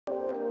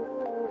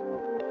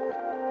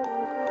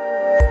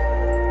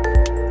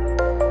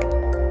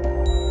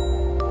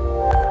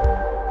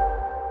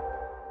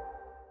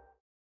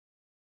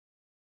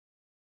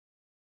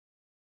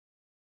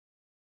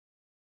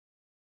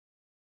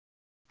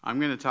I'm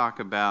going to talk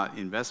about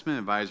investment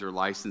advisor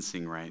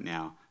licensing right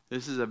now.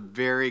 This is a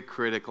very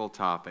critical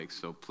topic,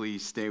 so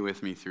please stay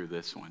with me through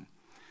this one.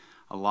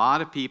 A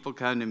lot of people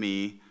come to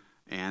me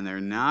and they're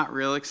not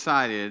real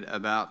excited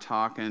about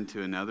talking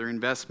to another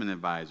investment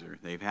advisor.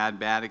 They've had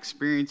bad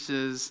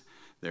experiences,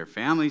 their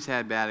families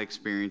had bad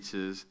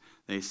experiences.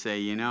 They say,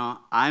 you know,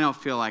 I don't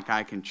feel like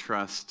I can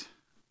trust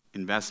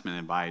investment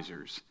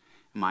advisors.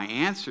 My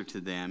answer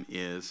to them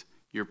is,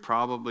 you're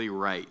probably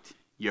right.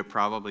 You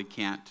probably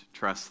can't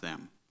trust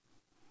them.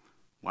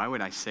 Why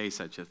would I say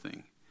such a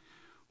thing?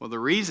 Well, the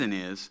reason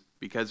is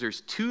because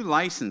there's two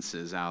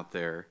licenses out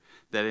there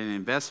that an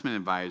investment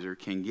advisor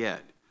can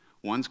get.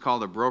 One's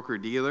called a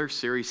broker-dealer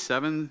Series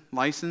 7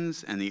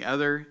 license, and the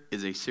other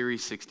is a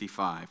Series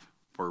 65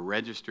 for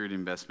registered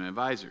investment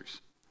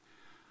advisors.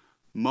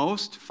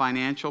 Most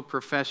financial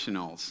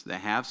professionals that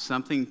have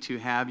something to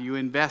have you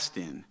invest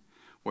in,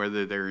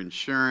 whether they're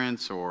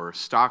insurance or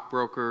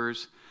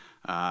stockbrokers,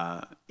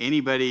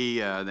 anybody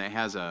that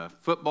has a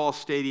football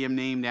stadium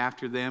named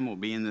after them will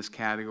be in this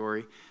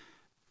category.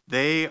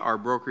 They are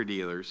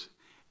broker-dealers,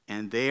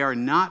 and they are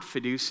not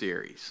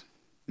fiduciaries,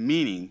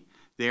 meaning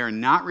they are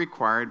not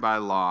required by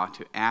law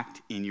to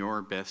act in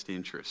your best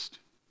interest.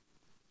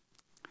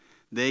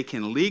 They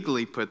can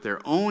legally put their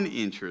own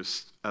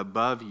interests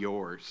above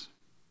yours.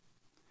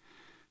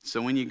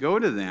 So when you go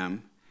to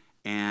them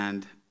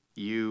and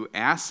you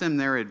ask them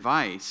their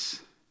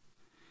advice,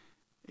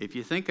 if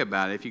you think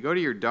about it, if you go to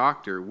your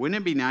doctor, wouldn't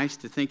it be nice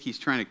to think he's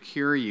trying to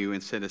cure you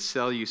instead of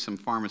sell you some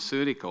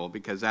pharmaceutical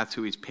because that's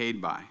who he's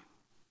paid by?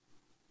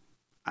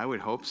 I would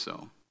hope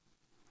so.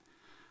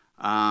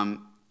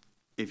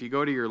 If you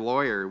go to your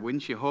lawyer,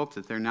 wouldn't you hope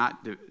that they're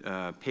not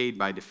paid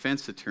by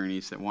defense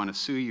attorneys that want to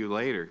sue you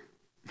later?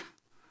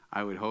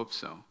 I would hope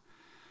so.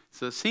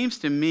 So it seems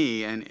to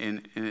me,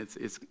 and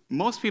it's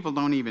most people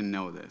don't even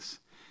know this.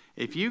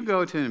 If you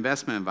go to an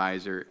investment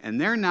advisor and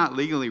they're not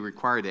legally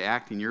required to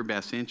act in your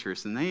best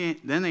interest, and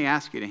then they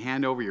ask you to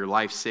hand over your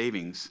life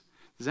savings,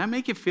 does that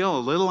make you feel a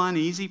little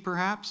uneasy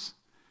perhaps?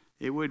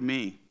 It would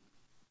me.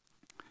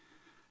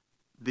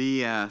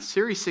 The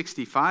Series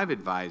 65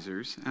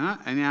 advisors,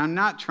 and I'm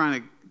not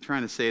trying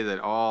to say that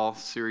all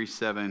Series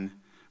 7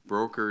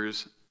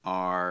 brokers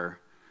are,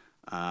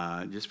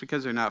 just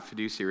because they're not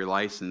fiduciary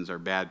licensed, are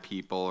bad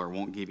people or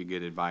won't give you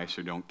good advice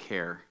or don't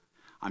care.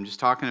 I'm just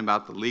talking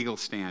about the legal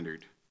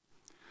standard.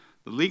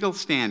 The legal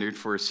standard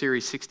for a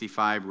Series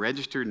 65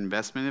 registered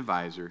investment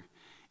advisor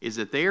is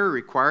that they are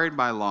required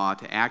by law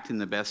to act in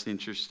the best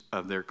interest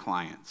of their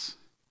clients.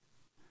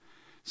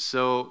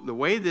 So the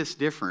way this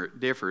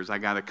differs, I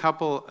got a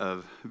couple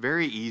of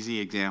very easy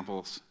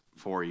examples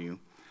for you.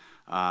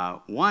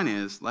 One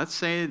is, let's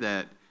say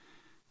that,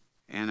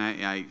 and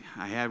I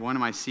had one of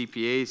my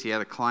CPAs, he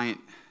had a client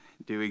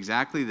do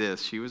exactly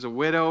this. She was a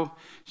widow.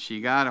 She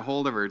got a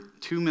hold of her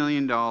 $2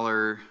 million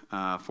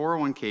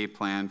 401k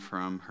plan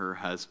from her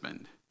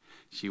husband.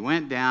 She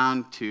went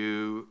down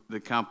to the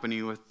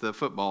company with the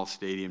football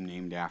stadium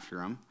named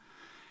after him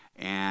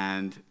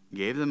and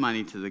gave the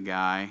money to the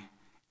guy,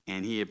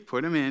 and he had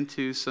put them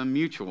into some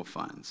mutual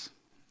funds.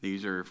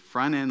 These are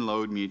front-end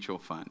load mutual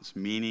funds,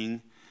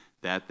 meaning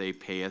that they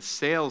pay a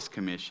sales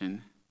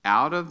commission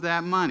out of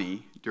that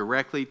money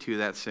directly to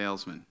that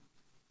salesman,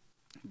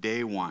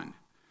 day one.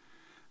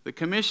 The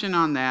commission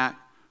on that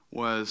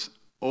was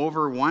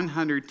over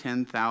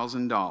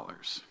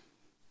 $110,000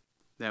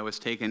 that was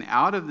taken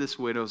out of this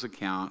widow's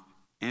account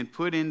and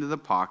put into the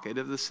pocket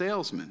of the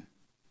salesman.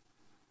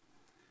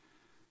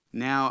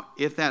 Now,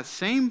 if that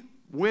same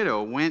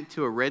widow went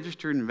to a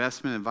registered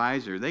investment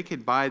advisor, they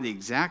could buy the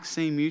exact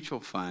same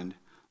mutual fund,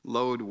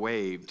 load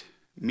waived,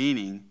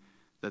 meaning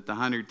that the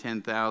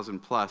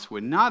 $110,000 plus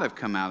would not have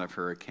come out of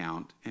her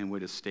account and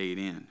would have stayed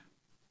in.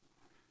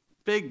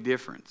 Big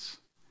difference.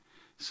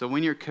 So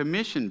when you're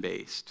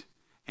commission-based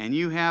and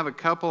you have a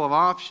couple of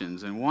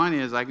options, and one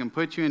is I can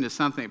put you into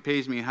something that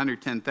pays me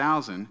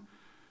 $110,000,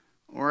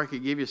 or I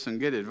could give you some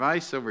good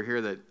advice over here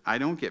that I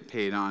don't get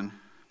paid on,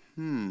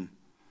 and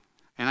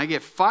I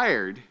get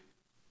fired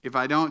if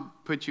I don't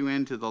put you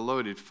into the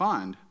loaded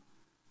fund,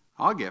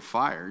 I'll get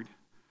fired.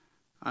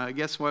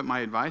 Guess what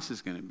my advice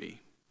is going to be?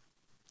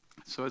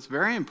 So it's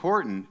very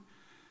important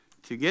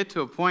to get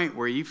to a point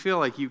where you feel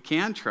like you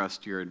can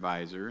trust your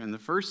advisor, and the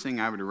first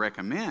thing I would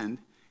recommend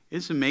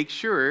is to make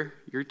sure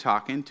you're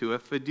talking to a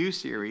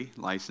fiduciary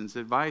licensed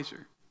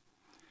advisor.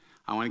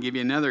 I want to give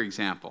you another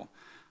example.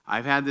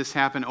 I've had this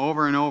happen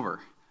over and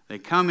over. They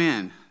come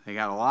in, they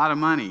got a lot of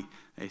money.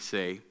 They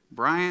say,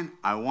 Brian,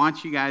 I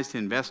want you guys to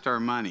invest our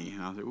money.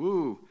 And I'll say,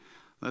 ooh,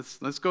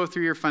 let's go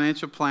through your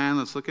financial plan.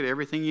 Let's look at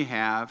everything you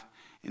have.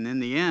 And in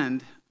the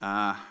end,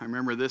 I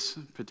remember this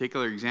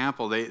particular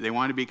example, they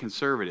wanted to be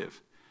conservative.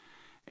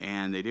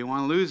 And they didn't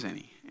want to lose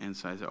any. And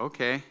so I said,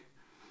 okay,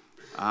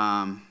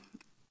 how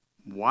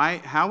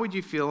would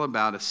you feel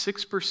about a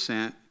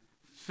 6%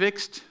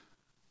 fixed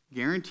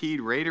guaranteed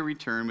rate of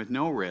return with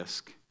no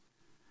risk?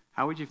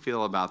 How would you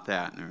feel about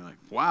that? And they're like,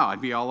 wow,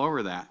 I'd be all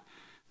over that.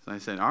 So I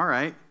said, all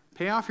right,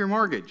 pay off your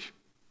mortgage.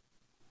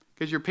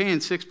 Because you're paying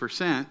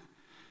 6%.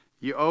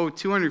 You owe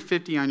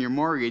 $250 on your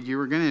mortgage. You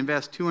were going to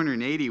invest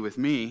 $280 with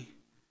me.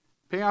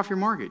 Pay off your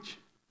mortgage.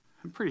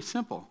 Pretty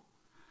simple.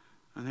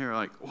 And they were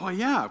like, well,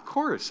 yeah, of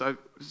course.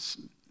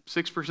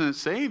 6%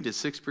 saved is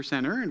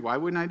 6% earned. Why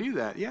wouldn't I do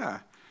that? Yeah.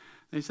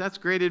 They said, that's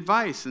great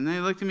advice. And they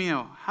looked at me,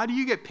 how do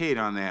you get paid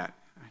on that?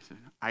 I said,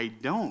 I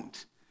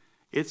don't.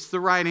 It's the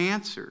right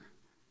answer.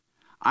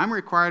 I'm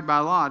required by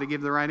law to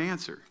give the right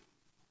answer.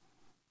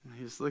 And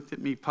he just looked at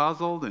me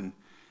puzzled, and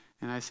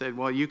I said,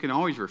 well, you can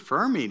always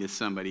refer me to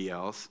somebody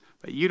else,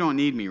 but you don't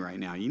need me right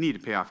now. You need to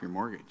pay off your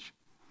mortgage.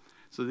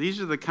 So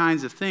these are the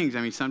kinds of things.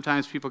 I mean,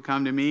 sometimes people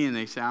come to me and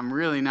they say, I'm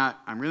really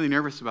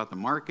nervous about the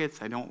markets.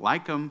 I don't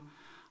like them.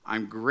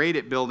 I'm great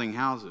at building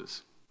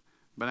houses,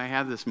 but I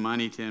have this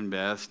money to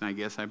invest, and I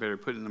guess I better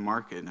put it in the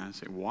market. And I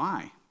say,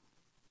 why?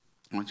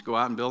 Why don't you go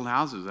out and build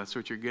houses? That's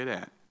what you're good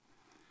at.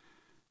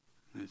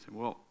 And they say,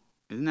 well,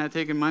 isn't that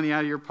taking money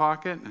out of your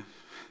pocket?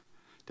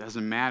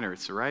 Doesn't matter.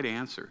 It's the right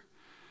answer.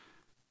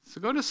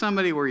 So go to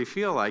somebody where you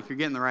feel like you're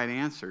getting the right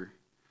answer,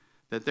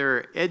 that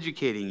they're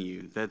educating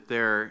you, that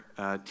they're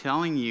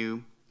telling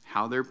you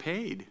how they're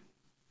paid.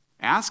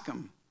 Ask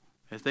them.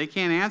 If they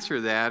can't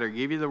answer that or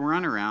give you the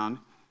runaround,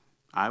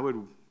 I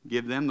would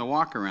give them the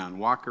walk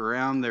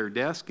around their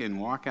desk and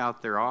walk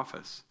out their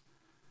office.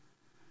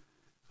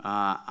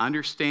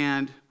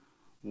 Understand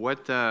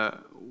what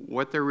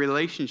their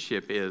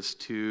relationship is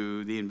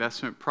to the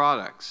investment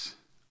products.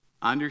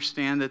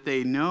 Understand that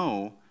they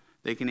know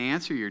they can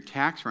answer your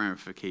tax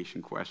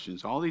ramification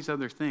questions, all these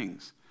other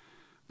things.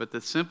 But the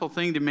simple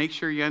thing to make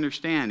sure you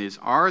understand is,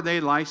 are they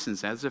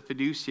licensed as a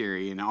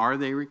fiduciary, and are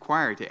they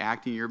required to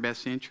act in your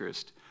best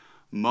interest?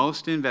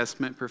 Most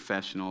investment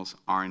professionals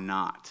are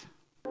not.